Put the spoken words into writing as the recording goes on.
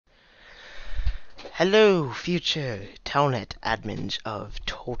Hello, future Telnet admins of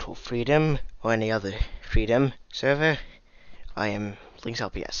Total Freedom or any other Freedom server. I am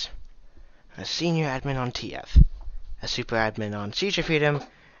LynxLPS, a senior admin on TF, a super admin on Future Freedom,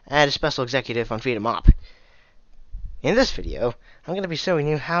 and a special executive on Freedom Op. In this video, I'm going to be showing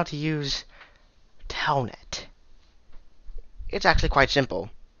you how to use Telnet. It's actually quite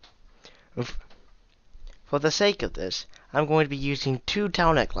simple. For the sake of this, I'm going to be using two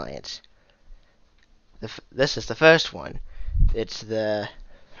Telnet clients. This is the first one. It is the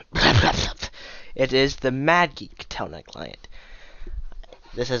MadGeek Telnet client.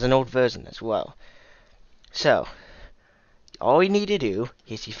 This is an old version as well. So, all you need to do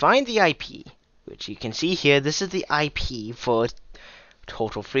is you find the IP, which you can see here. This is the IP for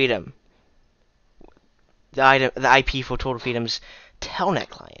Total Freedom. The IP for Total Freedom's Telnet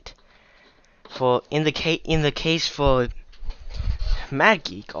client. In the case for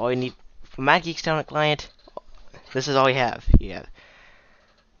MadGeek, all you need for MadGeek's Telnet client, this is all you have. You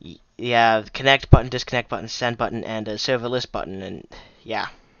have connect button, disconnect button, send button, and a server list button, and yeah.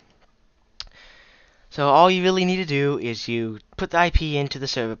 So all you really need to do is you put the IP into the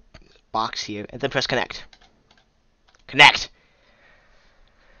server box here, and then press connect. Connect!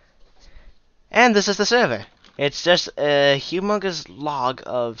 And this is the server. It's just a humongous log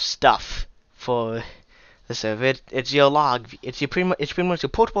of stuff for the server. It's your log. It's pretty much a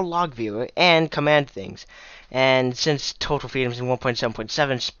portable log viewer and command things. And since Total Freedom's in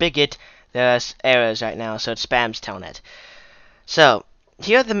 1.7.7 Spigot, there's errors right now, so it spams Telnet. So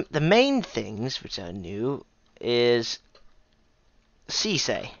here are the main things which are new is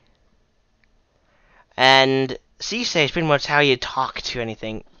CSAY. And CSAY is pretty much how you talk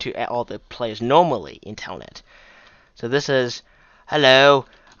to all the players normally in Telnet. So this is, hello,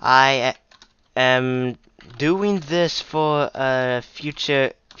 I am doing this for a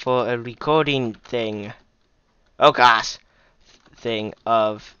recording thing. Oh gosh, thing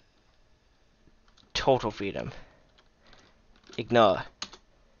of Total Freedom. Ignore.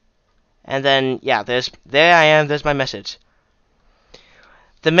 And then yeah, there I am. There's my message.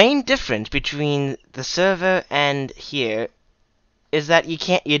 The main difference between the server and here is that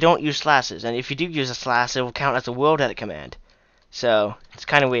you don't use slashes, and if you do use a slash, it will count as a world edit command. So it's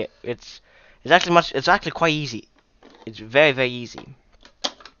kind of weird. It's actually quite easy. It's very, very easy.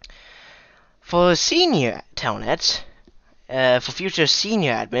 For senior Telnets, for future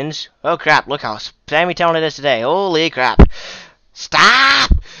senior admins, oh crap, look how spammy Telnet is today. Holy crap. Stop!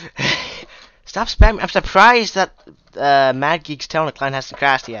 Stop spamming. I'm surprised that MadGeek's Telnet client hasn't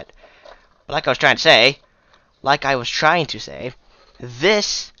crashed yet. But like I was trying to say,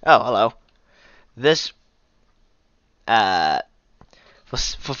 this, oh hello, this,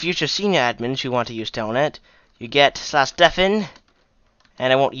 for future senior admins who want to use Telnet, you get /defen,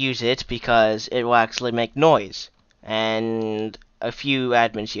 and I won't use it because it will actually make noise, and a few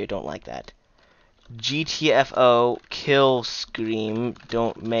admins here don't like that. GTFO, kill scream,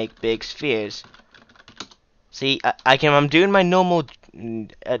 don't make big spheres. See, I'm doing my normal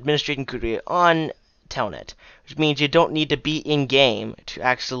administrating career on Telnet, which means you don't need to be in game to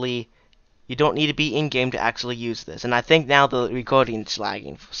actually use this. And I think now the recording is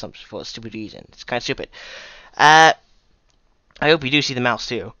lagging for a stupid reason. It's kind of stupid. I hope you do see the mouse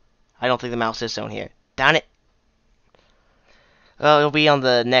too. I don't think the mouse is shown here. Darn it. Well, it'll be on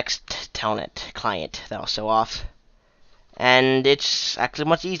the next Telnet client that I'll show off. And it's actually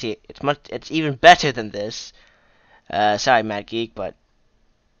much easier. It's even better than this. Sorry, MadGeek, but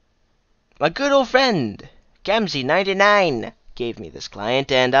my good old friend Gamzy99 gave me this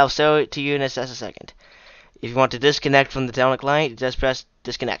client, and I'll show it to you in just a second. If you want to disconnect from the Telnet client, just press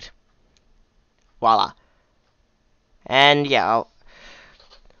disconnect. Voila. And yeah,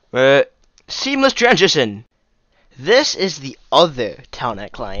 seamless transition. This is the other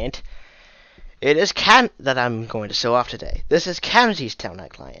Telnet client. It is that I'm going to show off today. This is Gamzy's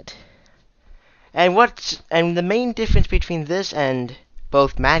Telnet client. And the main difference between this and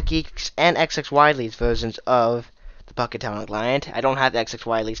both MadGeek's and XXYLE's versions of the Bucket Telnet client, I don't have the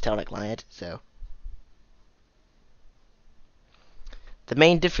XXYLE's Telnet client, so the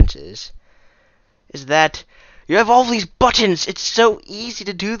main difference is that you have all these buttons. It's so easy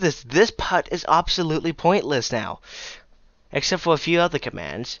to do this. This part is absolutely pointless now, except for a few other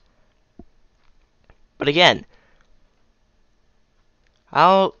commands. But again,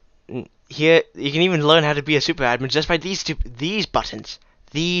 here you can even learn how to be a super admin just by these buttons.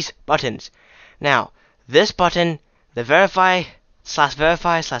 These buttons. Now, this button, the verify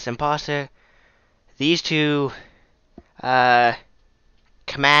 / imposter, these two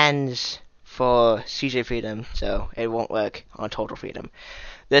commands for CJ Freedom, so it won't work on Total Freedom.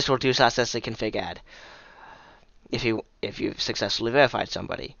 This will do /config add if you've successfully verified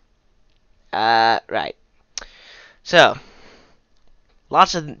somebody. Right. So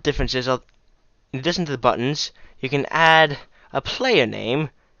lots of differences. In addition to the buttons, you can add a player name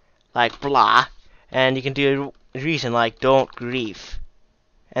like blah, and you can do a reason like don't grief,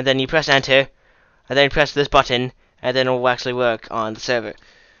 and then you press enter, and then you press this button, and then it will actually work on the server.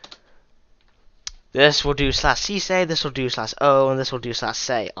 This will do /csay, this will do /o, and this will do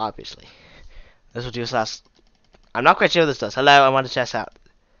 /say, obviously. This will do / I'm not quite sure what this does. Hello, I want to test out.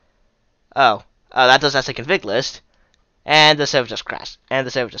 Oh, that does /config list, and the server just crashed, and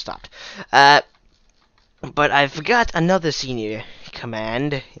the server just stopped. But I forgot another senior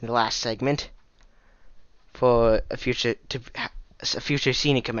command in the last segment for a future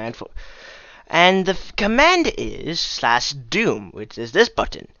senior command for, and the command is /doom, which is this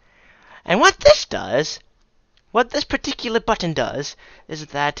button. And what this particular button does, is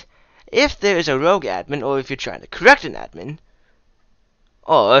that if there is a rogue admin, or if you're trying to correct an admin,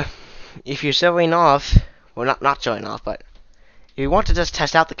 or if you're showing off, well, not showing off, but if you want to just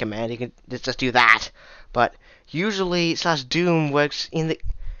test out the command, you can just do that. But usually /doom works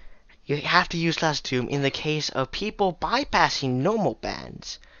you have to use /doom in the case of people bypassing normal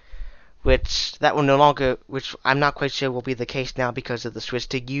bans, which I'm not quite sure will be the case now because of the switch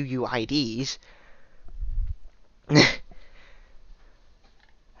to UUIDs.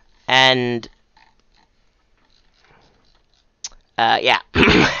 And yeah.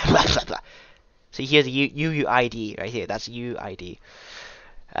 So here's the UUID right here. That's UUID.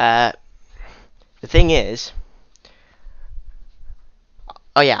 The thing is,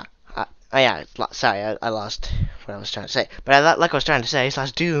 sorry, I lost what I was trying to say. But like I was trying to say,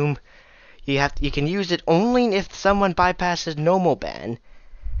 /doom, you can use it only if someone bypasses normal ban,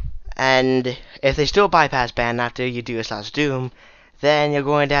 and if they still bypass ban after you do a /doom, then you're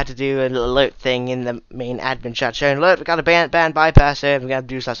going to have to do an alert thing in the main admin chat saying, alert, we got a ban bypasser, we got to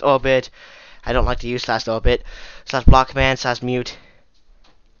do /orbit. I don't like to use /orbit, /block command, /mute.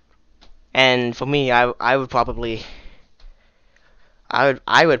 And for me, I would probably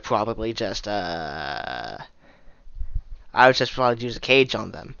just probably use a cage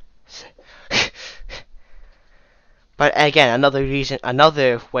on them. But again, another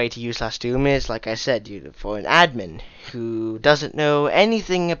way to use /doom is, like I said, for an admin who doesn't know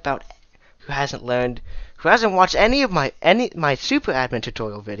anything about, who hasn't watched any of my super admin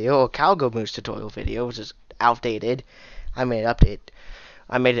tutorial video or Calgo Moose tutorial video, which is outdated. I made an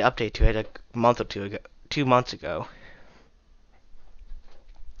update to it a month or 2 months ago.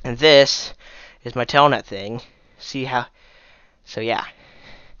 And this is my Telnet thing. See how? So yeah.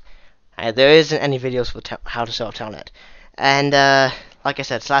 There isn't any videos for how to sell Telnet. And like I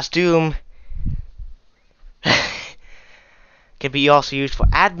said, /doom can be also used for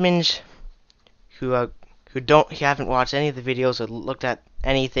admins who haven't watched any of the videos or looked at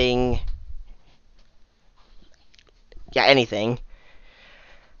anything. Yeah, anything.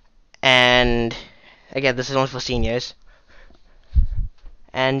 And again, this is only for seniors.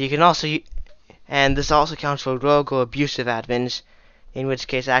 And you can also and this also counts for rogue or abusive admins, in which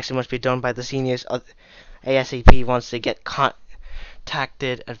case action must be done by the seniors ASAP once they get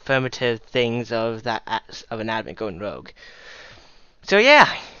contacted affirmative things of an admin going rogue. So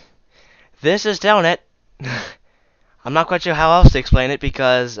yeah, this is Telnet. I'm not quite sure how else to explain it,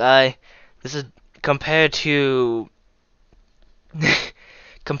 because this is compared to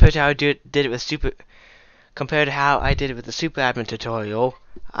how I did it with compared to how I did it with the super admin tutorial.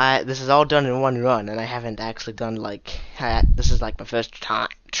 This is all done in one run, and I haven't actually done this is like my first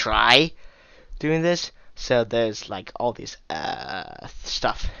try doing this. So there's like all these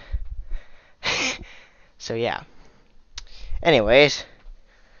stuff. So yeah. Anyways,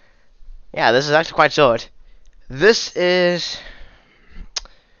 yeah, this is actually quite short. This is,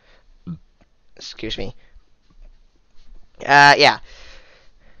 excuse me. Yeah.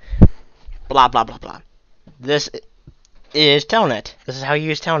 Blah blah blah blah. This is Telnet. This is how you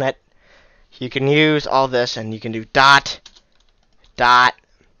use Telnet. You can use all this, and you can do dot, like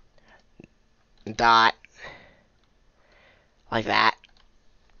that.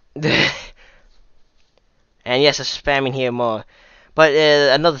 And yes, I'm spamming here more. But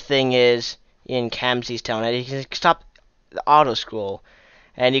another thing is, in Camsy's Telnet, you can stop the auto scroll,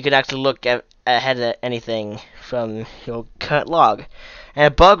 and you can actually look ahead at anything from your current log. And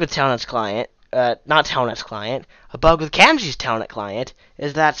a bug with Telnet's client, not Telnet's client, a bug with Camsy's Telnet client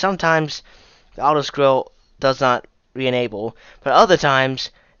is that sometimes the auto scroll does not re-enable, but other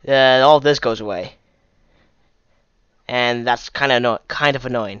times all this goes away, and that's kind of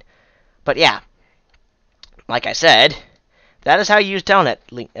annoying. But yeah, like I said, that is how you use Telnet,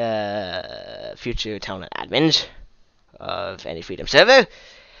 future Telnet admins of any Freedom server.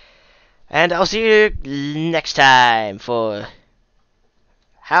 And I'll see you next time for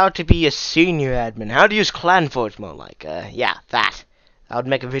how to be a senior admin, how to use ClanForge more like, yeah, that. I'll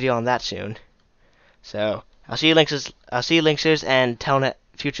make a video on that soon. So, I'll see you Lynxers and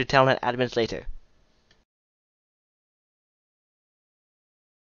future Telnet admins later.